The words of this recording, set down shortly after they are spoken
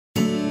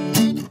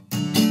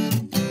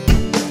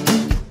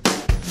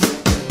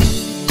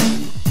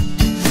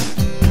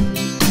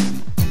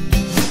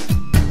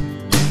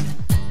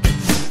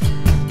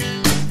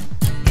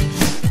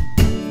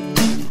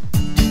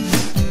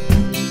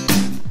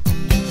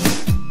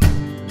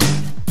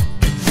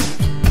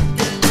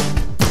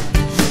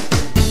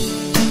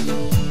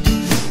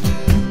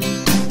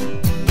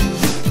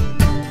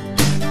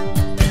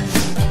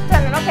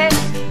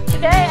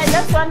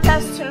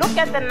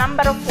the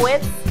number of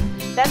words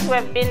that we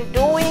have been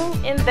doing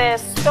in the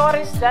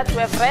stories that we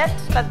have read,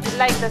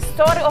 like the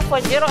story of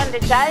Ojiro and the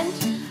giant.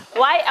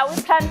 Why are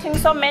we planting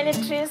so many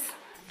trees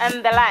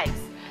and the likes?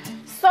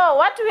 So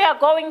what we are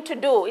going to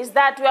do is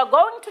that we are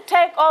going to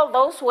take all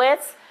those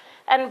words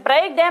and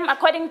break them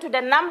according to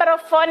the number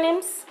of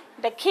phonemes,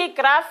 the key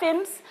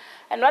graphemes,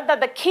 and what are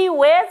the key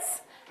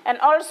words, and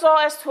also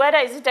as to whether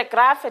is it a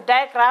graph, a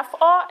digraph,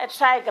 or a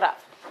trigraph.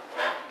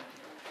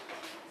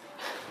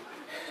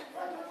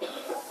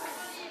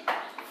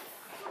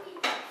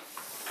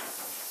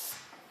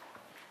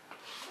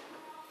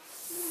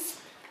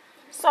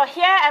 So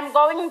here I'm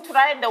going to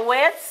write the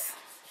words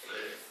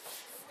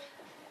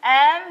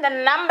and the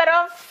number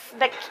of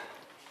the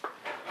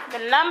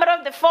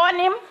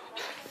phoneme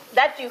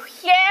that you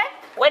hear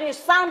when you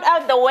sound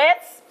out the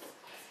words.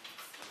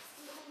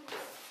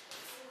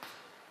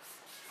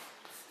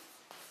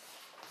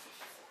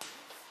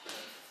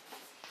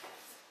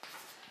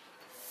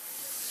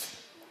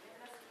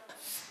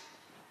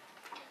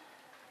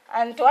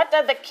 And what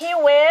are the key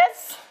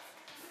words?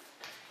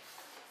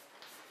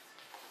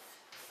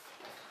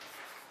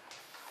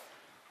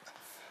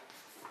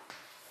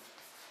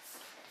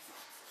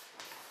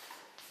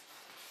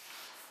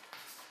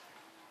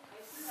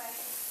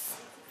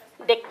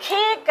 The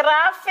key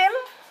grapheme,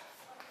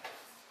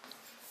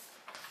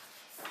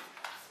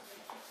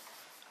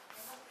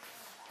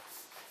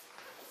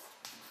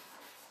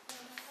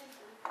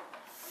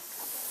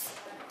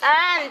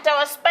 and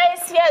our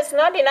space here is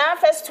not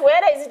enough as to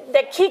whether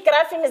the key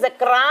grapheme is a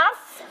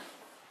graph,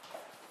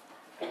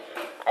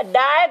 a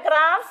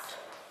digraph,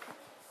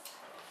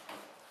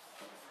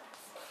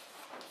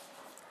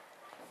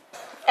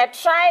 a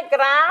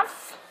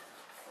trigraph,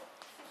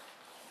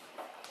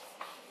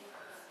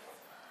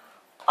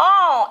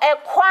 or a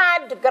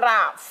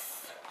quadgraph.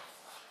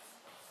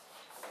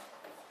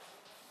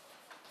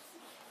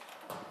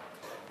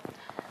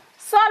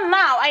 So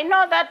now I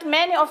know that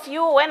many of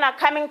you, when are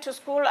coming to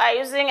school, are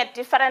using a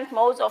different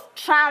modes of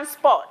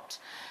transport.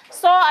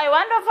 So I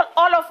want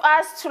all of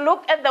us to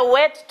look at the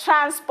word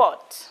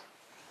transport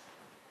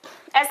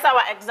as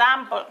our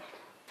example.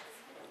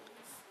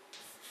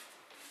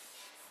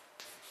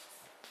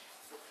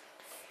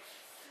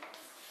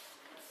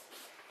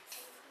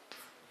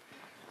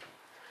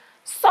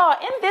 So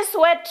in this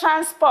word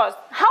transport,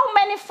 how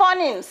many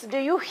phonemes do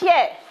you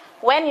hear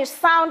when you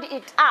sound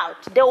it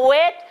out? The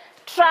word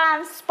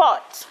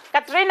transport.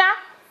 Katrina?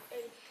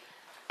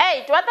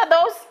 8. What are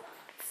those?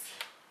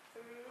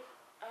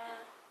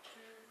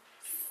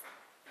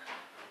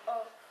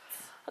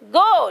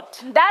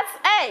 Good. That's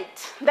 8.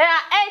 There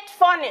are 8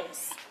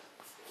 phonemes.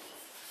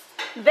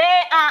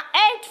 There are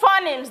 8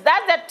 phonemes.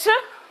 That's the T,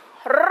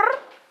 R,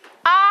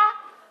 A,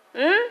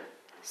 N,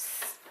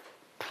 S,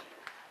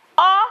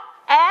 O,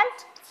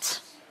 and T.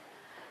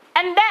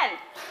 And then,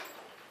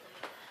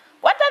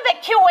 what are the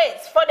key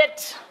words for the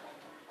T?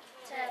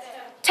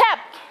 Tap.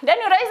 Then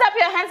you raise up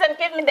your hands and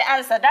give me the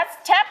answer. That's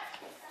tap.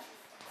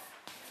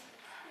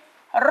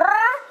 R.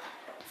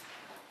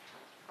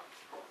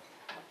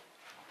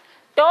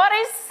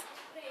 Doris.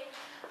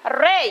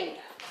 Ray.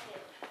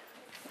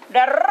 The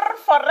R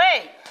for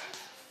Ray.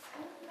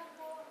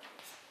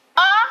 A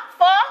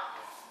for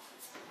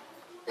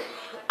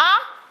A.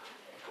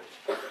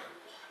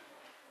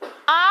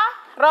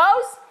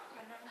 Rose.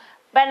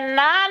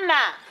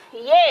 Banana.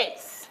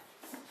 Yes.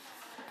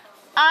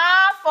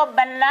 A for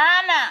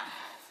banana.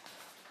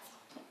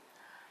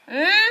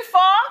 N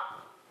for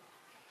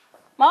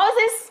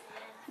Moses.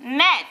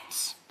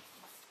 Net.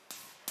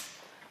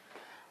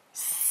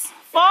 S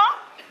for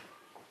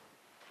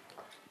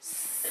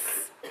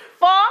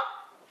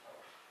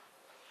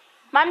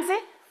Mamsi?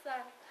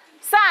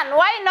 Sun.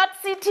 Why not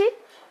city?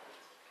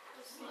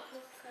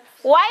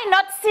 Why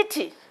not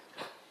city?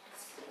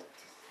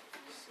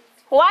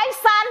 Why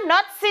sun,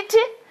 not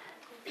city?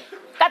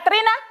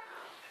 Katrina?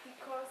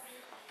 Because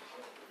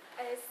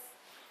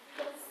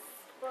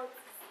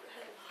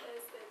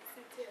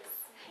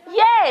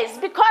yes,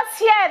 because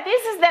here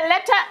this is the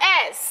letter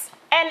S.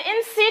 And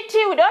in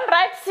city, we don't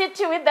write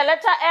city with the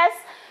letter S,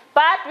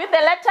 but with the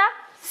letter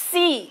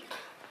C.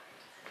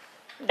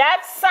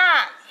 That's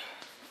sun.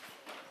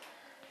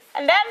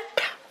 And then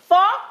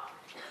for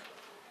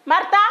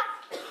Martha?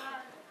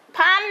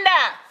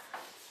 Panda.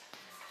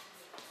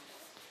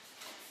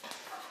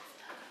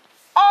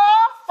 O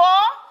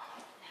for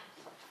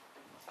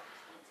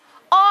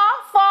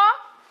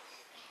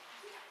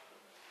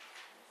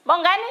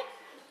Bongani?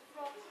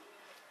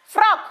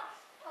 Frog.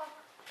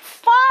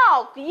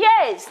 Frog,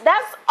 yes,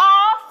 that's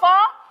O for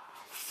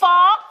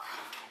frog.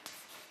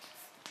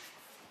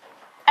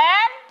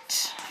 And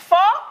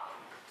for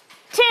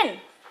tin.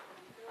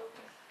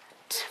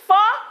 T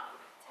for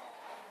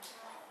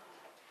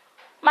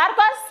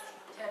Marcos?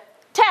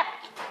 Tap.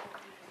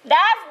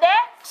 That's the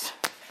T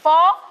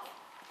for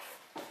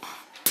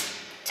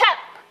tap.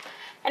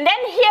 And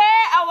then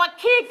here our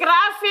key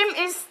grapheme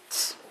is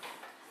T.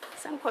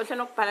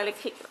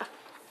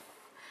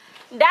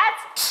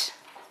 That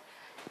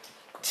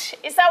T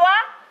is our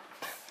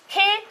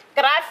key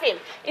grapheme.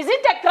 Is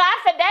it a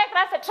graph, a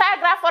digraph, a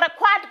trigraph, or a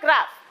quad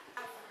graph?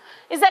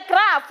 It's a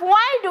graph.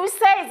 Why do we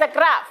say it's a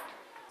graph?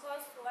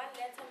 Because one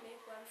letter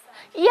makes one sound.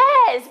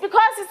 Yes,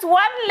 because it's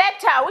one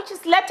letter, which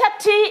is letter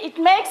T. It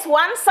makes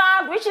one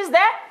sound, which is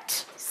the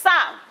T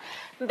sound.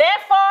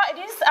 Therefore, it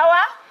is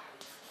our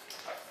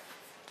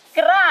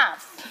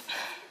graph.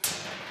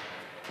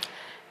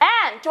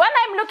 And when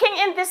I'm looking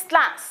in this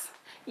class,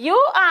 you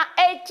are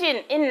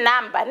 18 in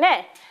number,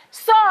 ne?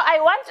 So I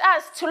want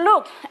us to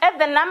look at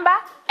the number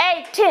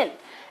 18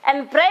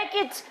 and break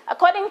it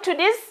according to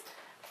these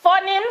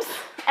phonemes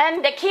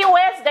and the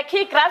keywords, the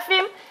key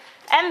grapheme,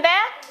 and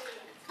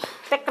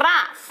the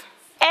graph.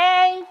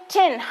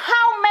 18.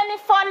 How many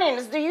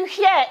phonemes do you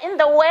hear in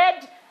the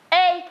word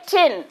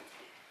 18?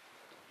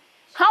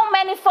 How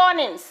many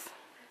phonemes?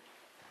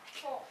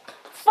 4.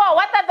 4.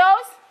 What are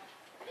those?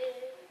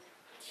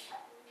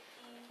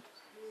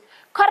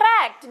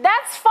 Correct.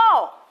 That's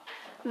 4.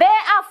 There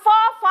are 4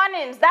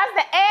 phonemes. That's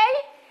the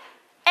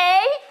A,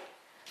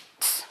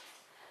 T,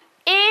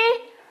 E,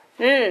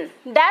 N.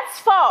 That's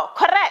 4.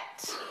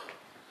 Correct.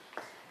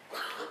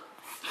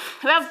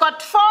 We've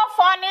got 4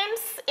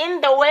 phonemes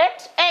in the word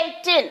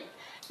 18.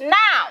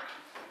 Now,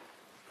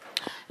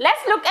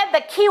 let's look at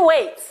the key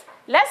words.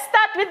 Let's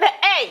start with the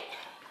A.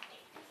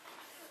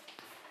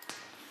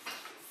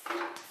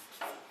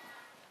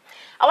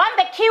 I want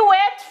the key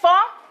word for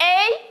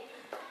A.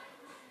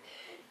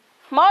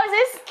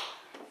 Moses?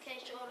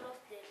 Catch-all of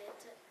the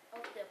letter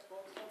of the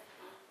box of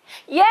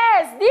A.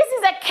 Yes, this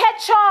is a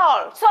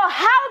catch-all. So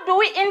how do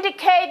we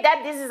indicate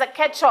that this is a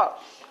catch-all?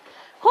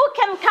 Who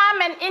can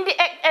come and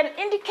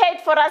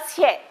indicate for us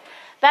here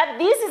that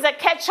this is a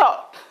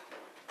catch-all?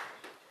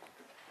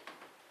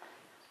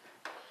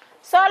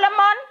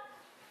 Solomon?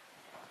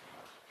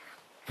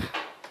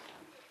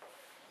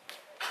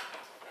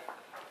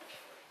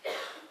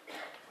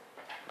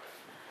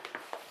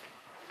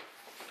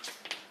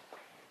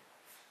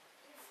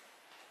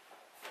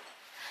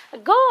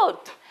 Good.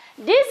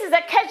 This is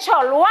a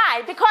catch-all.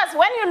 Why? Because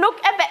when you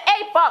look at the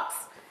A box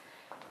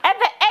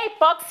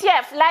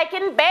here, like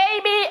in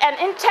baby and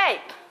in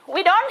tape,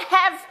 we don't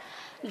have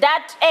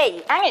that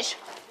A. Anish,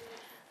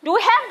 do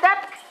we have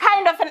that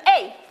kind of an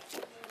A?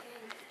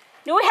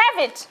 Do we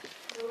have it?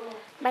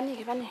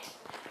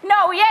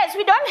 No, yes,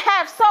 we don't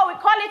have, so we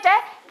call it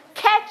a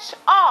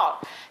catch-all.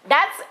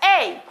 That's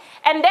A.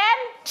 And then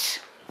T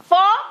for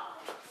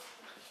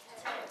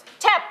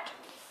tap.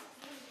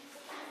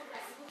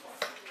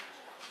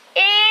 E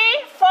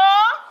for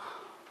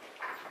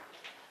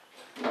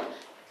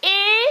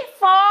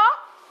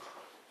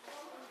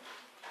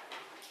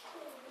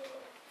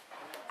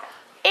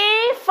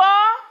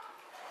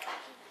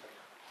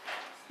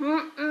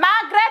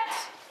Margaret.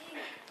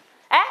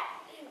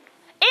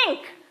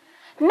 Ink.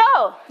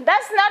 No,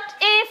 that's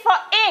not E for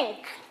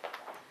ink.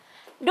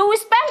 Do we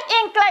spell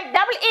ink like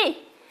double E?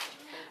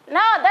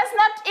 No, that's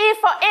not E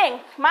for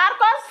ink.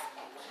 Marcos?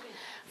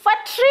 For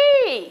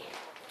tree.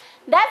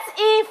 That's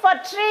E for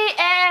tree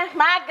and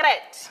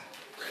Margaret.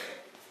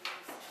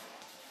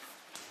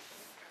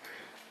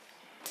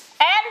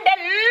 And the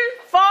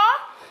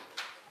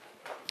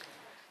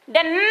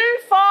N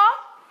for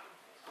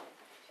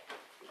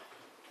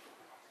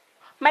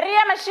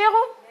Maria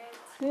Mashiru?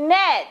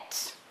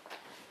 Net.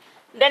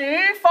 The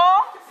N for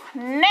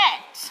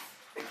net.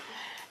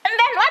 And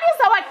then what is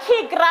our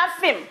key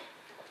grapheme?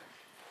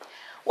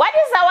 What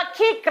is our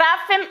key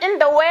grapheme in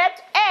the word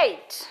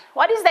 8?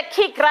 What is the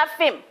key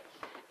grapheme?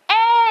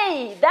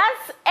 A.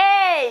 That's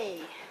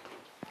A.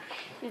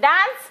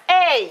 That's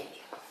A.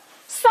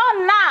 So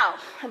now,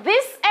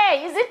 this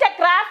A, is it a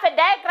graph, a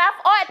digraph,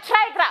 or a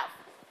trigraph?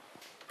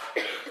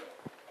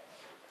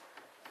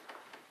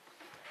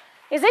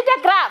 Is it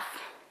a graph?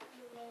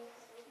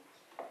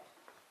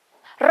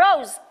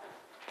 Rose.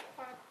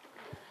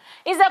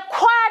 Is a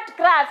quad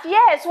graph.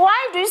 Yes.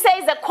 Why do you say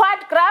it's a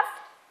quad graph?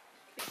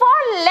 4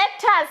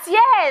 letters.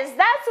 Yes.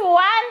 That's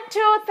 1,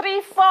 2,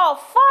 3, 4.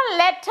 4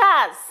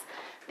 letters.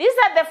 These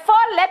are the 4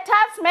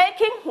 letters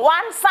making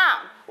one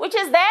sound, which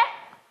is the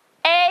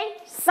A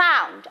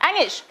sound.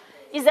 Anish,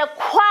 is a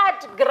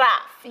quad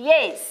graph.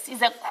 Yes,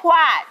 is a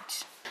quad.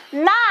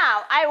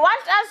 Now, I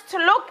want us to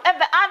look at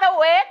the other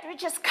word,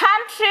 which is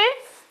country.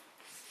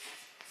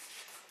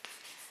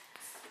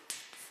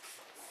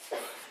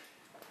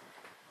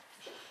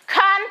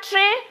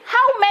 Country.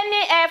 How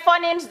many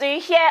phonemes do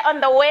you hear on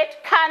the word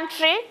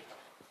country?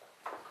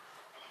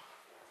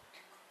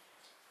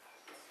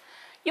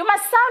 You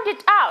must sound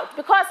it out,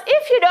 because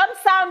if you don't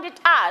sound it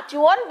out, you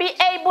won't be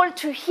able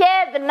to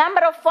hear the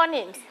number of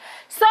phonemes.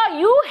 So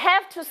you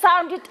have to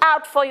sound it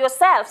out for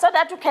yourself so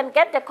that you can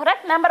get the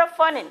correct number of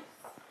phonemes.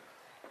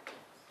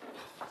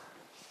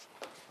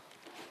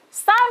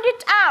 Sound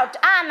it out,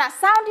 Anna,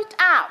 sound it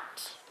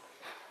out.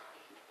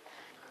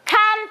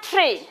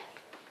 Country.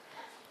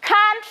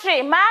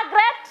 Country.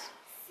 Margaret?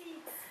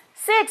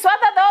 6.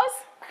 What are those?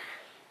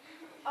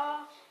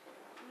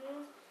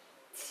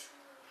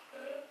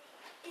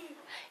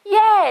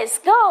 Yes,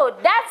 good.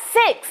 That's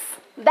 6.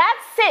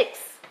 That's 6.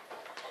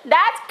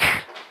 That's K,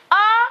 A,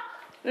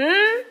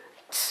 N,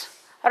 T,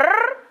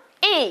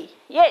 R-E.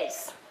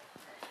 Yes.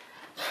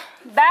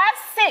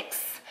 That's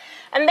 6.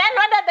 And then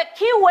what are the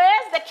key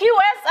words? The key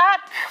words are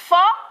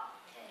for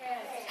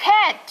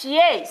hat.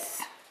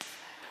 Yes.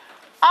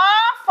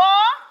 R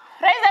for,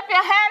 raise up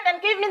your hand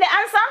and give me the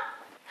answer.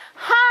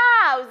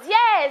 House.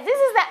 Yes, this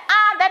is the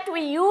R that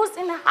we use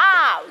in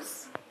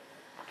house.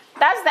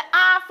 That's the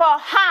R for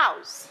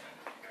house.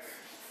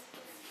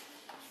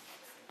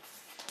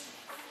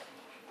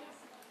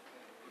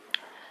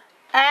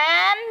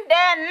 And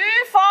then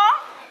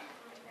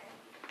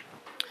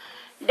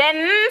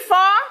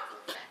for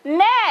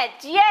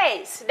net,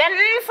 yes. Then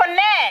for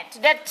net,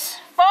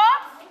 that for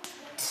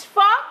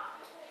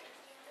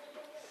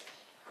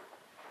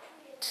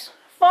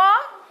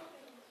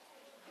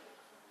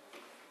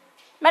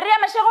Maria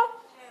Mashego?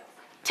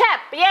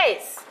 Tap,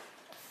 yes.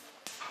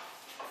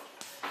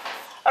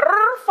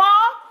 R for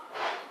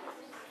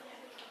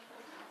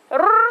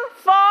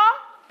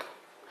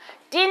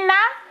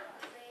dinner.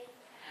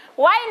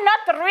 Why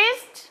not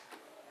wrist?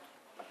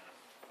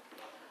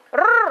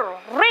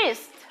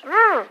 Wrist.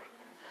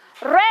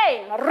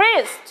 Rain,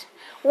 wrist.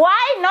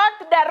 Why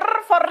not the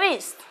R for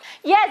wrist?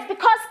 Yes,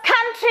 because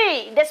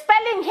country, the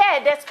spelling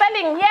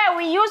here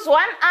we use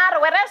one R,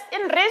 whereas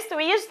in wrist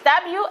we use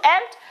W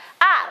and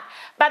R.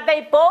 But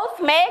they both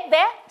make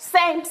the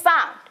same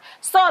sound.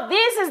 So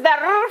this is the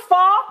R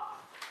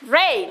for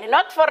rain,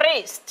 not for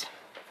wrist.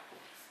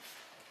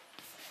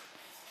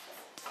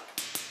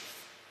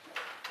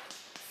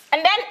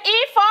 And then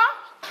E for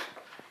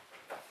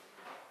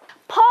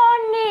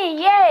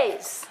pony,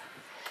 yes.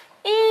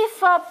 E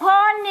for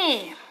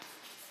pony.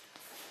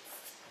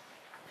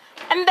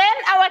 And then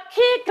our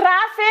key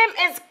grapheme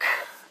is K.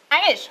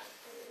 Anish.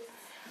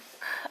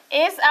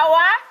 Is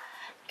our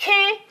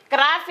key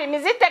grapheme.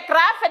 Is it a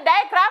graph, a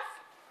digraph?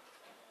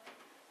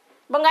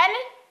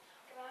 Bongani?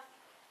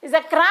 It's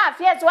a graph,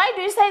 yes. Why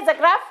do you say it's a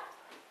graph?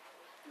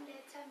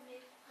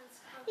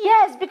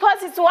 Yes,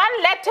 because it's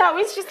one letter,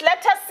 which is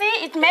letter C.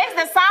 It makes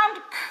the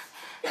sound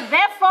K.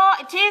 Therefore,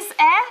 it is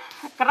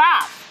a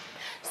graph.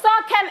 So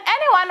can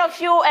any one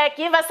of you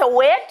give us a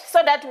word so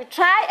that we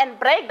try and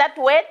break that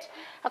word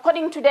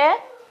according to the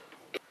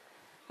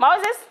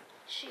Moses?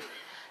 Sheep.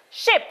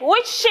 Sheep.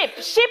 Which sheep?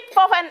 Sheep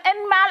of an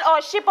animal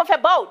or sheep of a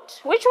boat?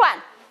 Which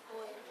one?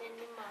 For an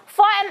animal.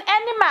 For an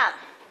animal.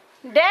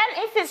 Then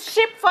if it's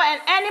sheep for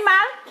an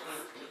animal,